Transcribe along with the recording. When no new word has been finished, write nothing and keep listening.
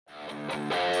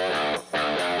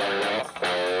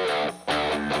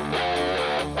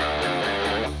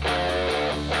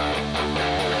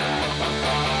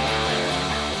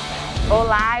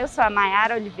Olá, eu sou a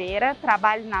Nayara Oliveira,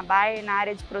 trabalho na Bayer na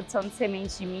área de produção de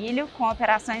sementes de milho, com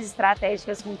operações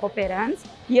estratégicas com cooperantes.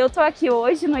 E eu estou aqui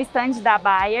hoje no stand da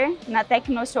Bayer, na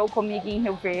Tecnoshow comigo em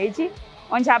Rio Verde,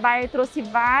 onde a Bayer trouxe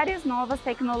várias novas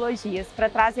tecnologias para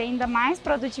trazer ainda mais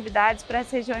produtividades para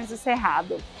as regiões do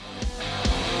Cerrado.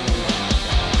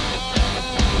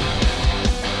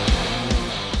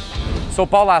 Sou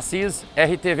Paulo Assis,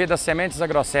 RTV das Sementes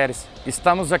Agroséries.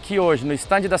 Estamos aqui hoje no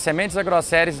stand das Sementes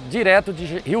Agroséries, direto de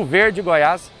Rio Verde,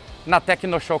 Goiás, na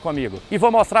Tecnoshow comigo. E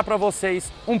vou mostrar para vocês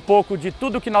um pouco de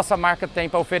tudo que nossa marca tem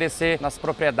para oferecer nas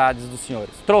propriedades dos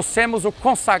senhores. Trouxemos o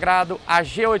consagrado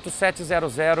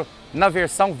AG8700 na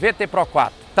versão VT Pro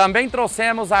 4. Também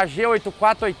trouxemos a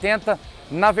AG8480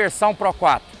 na versão Pro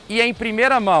 4. E em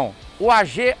primeira mão, o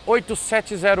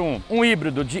AG8701, um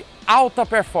híbrido de alta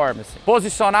performance,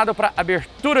 posicionado para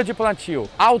abertura de plantio,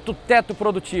 alto teto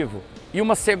produtivo e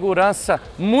uma segurança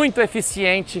muito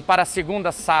eficiente para a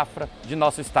segunda safra de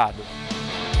nosso estado.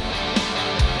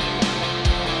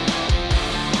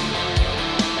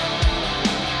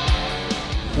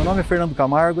 Meu nome é Fernando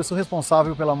Camargo, eu sou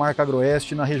responsável pela marca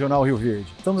Agroeste na Regional Rio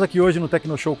Verde. Estamos aqui hoje no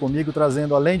Tecnoshow comigo,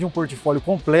 trazendo, além de um portfólio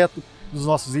completo dos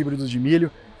nossos híbridos de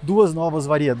milho, duas novas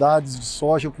variedades de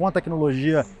soja com a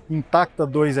tecnologia Intacta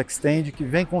 2 Extend, que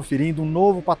vem conferindo um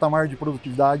novo patamar de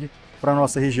produtividade para a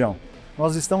nossa região.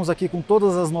 Nós estamos aqui com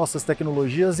todas as nossas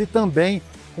tecnologias e também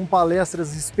com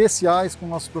palestras especiais com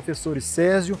nossos professores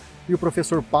Césio e o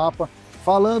professor Papa,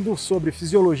 falando sobre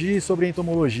fisiologia e sobre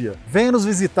entomologia. Venha nos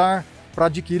visitar para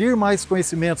adquirir mais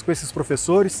conhecimentos com esses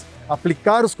professores,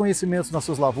 aplicar os conhecimentos nas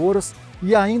suas lavouras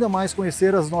e ainda mais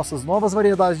conhecer as nossas novas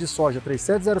variedades de soja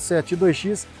 3707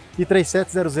 2X e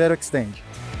 3700 Extend.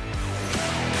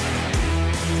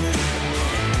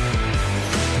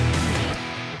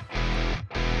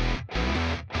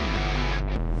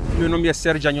 Meu nome é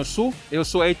Sérgio Anhossu, eu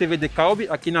sou RTV de Calbi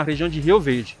aqui na região de Rio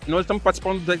Verde. Nós estamos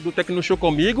participando do Tecnoshow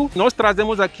comigo. Nós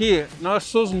trazemos aqui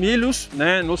nossos milhos,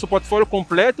 nosso portfólio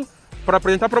completo para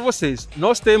apresentar para vocês.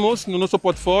 Nós temos no nosso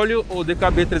portfólio o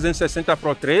DKB 360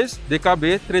 Pro 3,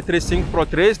 DKB 335 Pro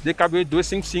 3, DKB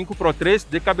 255 Pro 3,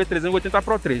 DKB 380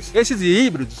 Pro 3. Esses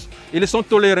híbridos, eles são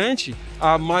tolerantes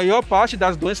à maior parte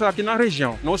das doenças aqui na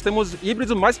região. Nós temos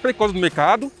híbridos mais precoces do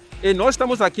mercado e nós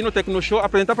estamos aqui no Tecnoshow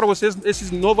apresentar para vocês essas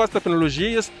novas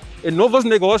tecnologias e novos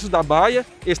negócios da Bayer.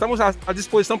 Estamos à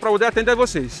disposição para poder atender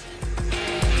vocês.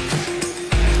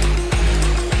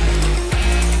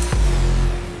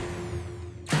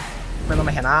 Meu nome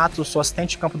é Renato, sou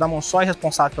assistente de campo da Monsoy,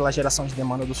 responsável pela geração de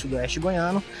demanda do Sudoeste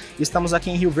Goiano. Estamos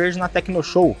aqui em Rio Verde na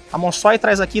Tecnoshow. A Monsoy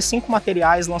traz aqui 5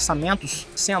 materiais lançamentos,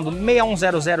 sendo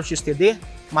 6100 XTD,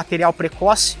 material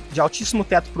precoce, de altíssimo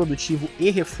teto produtivo e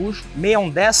refúgio,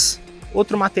 6110,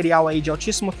 outro material aí de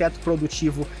altíssimo teto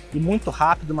produtivo e muito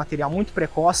rápido, material muito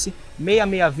precoce,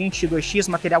 6620 2X,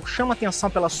 material que chama atenção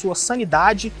pela sua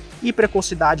sanidade e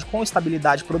precocidade com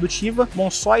estabilidade produtiva,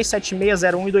 Monsoy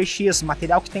 7601 e 2X,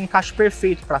 material que tem encaixe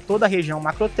perfeito para toda a região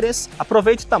macro 3.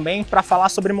 Aproveito também para falar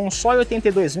sobre Monsoy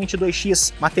 8220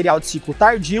 2X, material de ciclo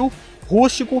tardio,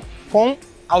 rústico, com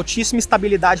altíssima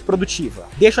estabilidade produtiva.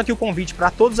 Deixo aqui o convite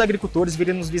para todos os agricultores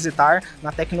virem nos visitar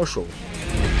na Tecnoshow.